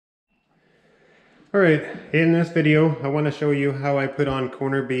Alright, in this video I want to show you how I put on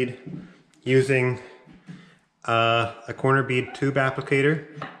corner bead using a corner bead tube applicator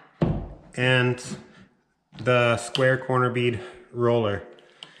and the square corner bead roller.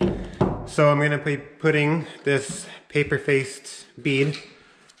 So I'm going to be putting this paper faced bead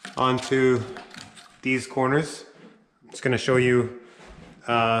onto these corners. It's going to show you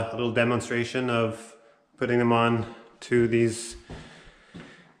a little demonstration of putting them on to these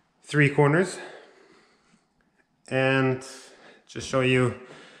three corners and just show you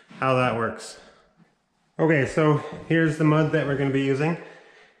how that works. Okay, so here's the mud that we're going to be using.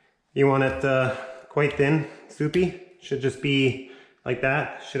 You want it quite thin, soupy. Should just be like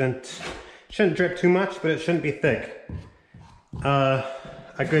that. Shouldn't drip too much, but it shouldn't be thick. A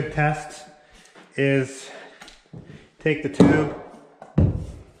good test is take the tube.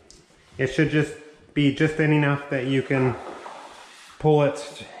 It should just be just thin enough that you can pull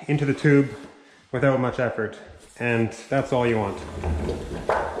it into the tube without much effort, and that's all you want.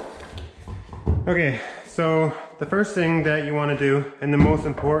 Okay, so the first thing that you want to do, and the most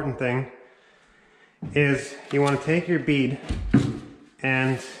important thing, is you want to take your bead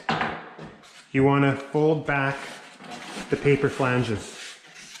and you want to fold back the paper flanges.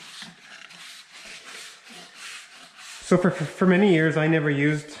 So for many years I never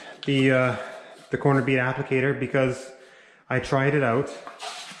used the Cornerbead applicator because I tried it out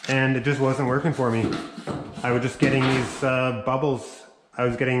and it just wasn't working for me. I was just getting these bubbles. I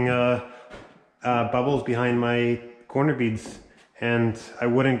was getting bubbles behind my corner beads, and I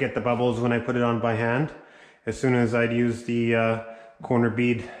wouldn't get the bubbles when I put it on by hand. As soon as I'd use the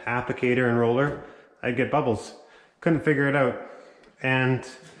Cornerbead applicator and roller, I'd get bubbles. Couldn't figure it out. And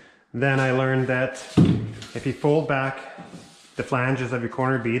then I learned that if you fold back the flanges of your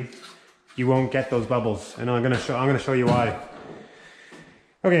corner bead, you won't get those bubbles, and I'm gonna show you why.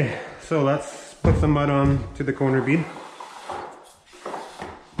 Okay, so let's put some mud on to the corner bead.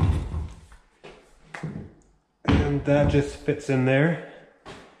 And that just fits in there.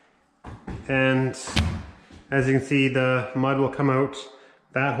 And as you can see, the mud will come out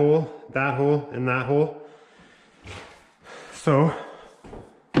that hole, and that hole. So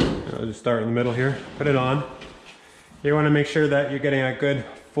I'll just start in the middle here, put it on. You want to make sure that you're getting a good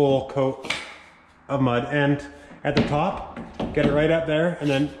full coat of mud, and at the top, get it right up there, and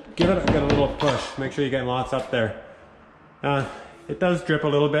then give it a little push. Make sure you're getting lots up there. It does drip a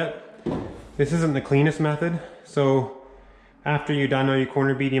little bit. This isn't the cleanest method, so after you're done on your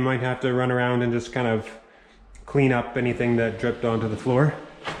corner bead, you might have to run around and just kind of clean up anything that dripped onto the floor.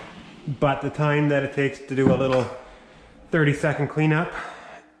 But the time that it takes to do a little 30-second cleanup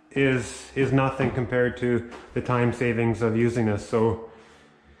is nothing compared to the time savings of using this. So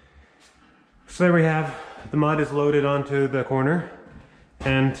there we have, the mud is loaded onto the corner,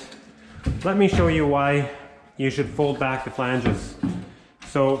 and let me show you why you should fold back the flanges.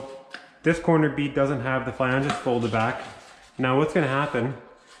 So this corner bead doesn't have the flanges folded back. Now what's going to happen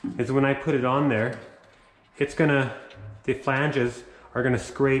is when I put it on there, the flanges are going to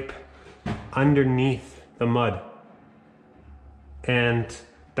scrape underneath the mud, and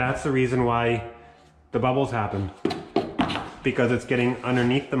that's the reason why the bubbles happen, because it's getting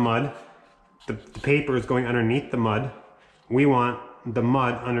underneath the mud. The paper is going underneath the mud. We want the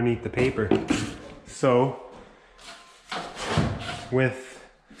mud underneath the paper. So with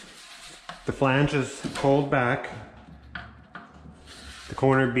the flanges pulled back, the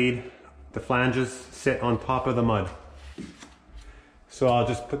corner bead, the flanges sit on top of the mud. So I'll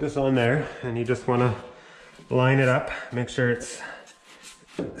just put this on there, and you just want to line it up, make sure it's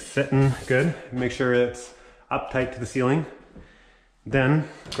sitting good, make sure it's up tight to the ceiling. Then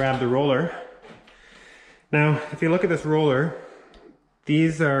grab the roller. Now if you look at this roller,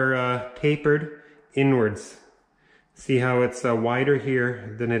 these are tapered inwards. See how it's wider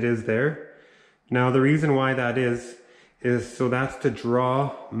here than it is there? Now the reason why that is so that's to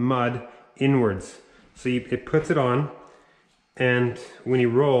draw mud inwards. So it puts it on, and when you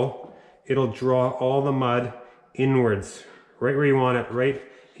roll, it'll draw all the mud inwards, right where you want it, right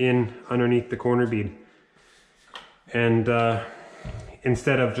in underneath the corner bead. And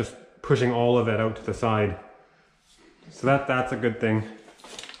instead of just pushing all of it out to the side. So that's a good thing.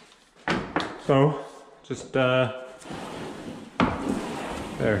 So just there,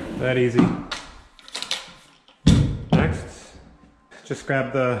 that easy. Next, just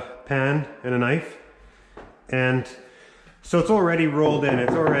grab the pan and a knife, and so it's already rolled in.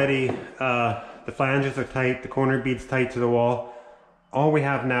 It's already the flanges are tight, the corner bead's tight to the wall. All we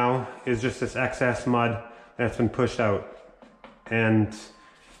have now is just this excess mud that's been pushed out, and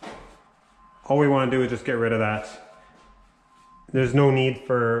all we want to do is just get rid of that. there's no need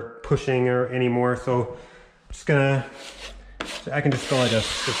for pushing or anymore. So I'm just gonna, I can just go like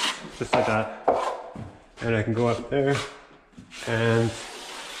this, just like that. And I can go up there and,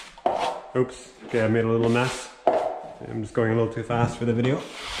 oops, okay, I made a little mess. I'm just going a little too fast for the video.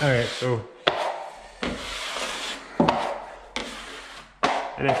 All right, so,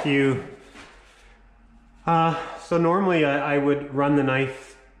 and if you, so normally I would run the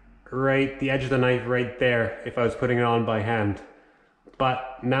knife right, the edge of the knife right there if I was putting it on by hand.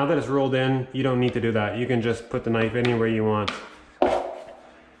 But now that it's rolled in, you don't need to do that. You can just put the knife anywhere you want.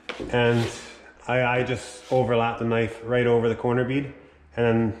 And I just overlap the knife right over the corner bead,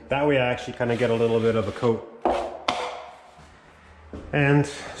 and that way I actually kind of get a little bit of a coat. And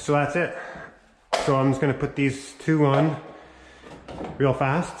so that's it. So I'm just going to put these two on real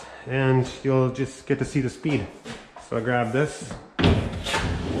fast, and you'll just get to see the speed. So I grab this,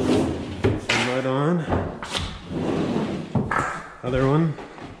 mud on, other one.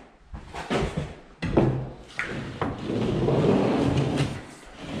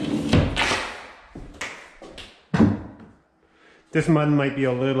 This mud might be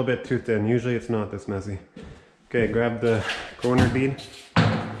a little bit too thin. Usually it's not this messy. Okay, grab the corner bead.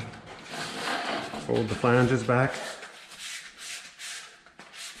 Fold the flanges back.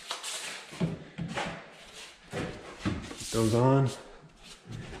 Put those on.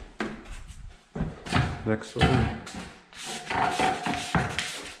 Next one.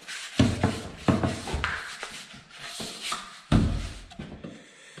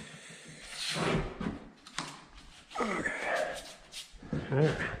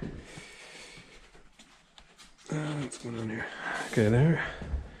 There. What's going on here? Okay, there.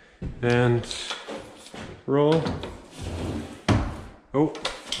 And roll. Oh,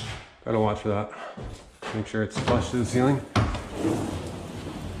 gotta watch for that. Make sure it's flush to the ceiling.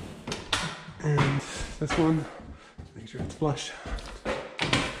 And this one, make sure it's flush.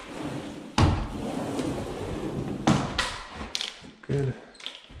 Good.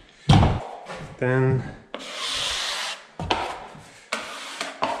 Then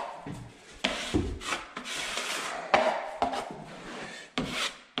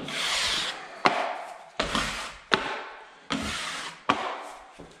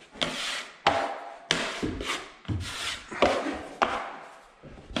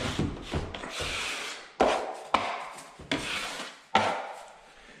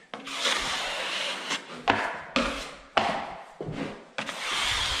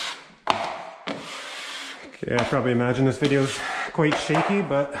okay, I probably imagine this video is quite shaky,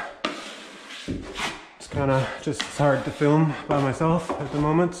 but it's kind of just hard to film by myself at the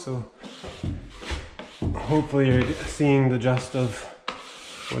moment, so hopefully you're seeing the gist of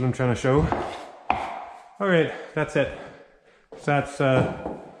what I'm trying to show. Alright, that's it. So that's, that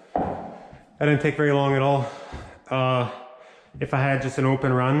didn't take very long at all. If I had just an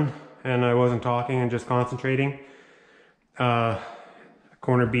open run and I wasn't talking and just concentrating,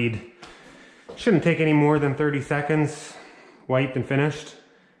 corner bead shouldn't take any more than 30 seconds, wiped and finished.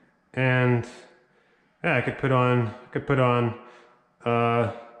 And yeah, I could put on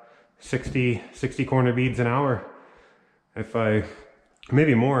 60 corner beads an hour if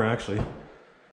maybe more actually.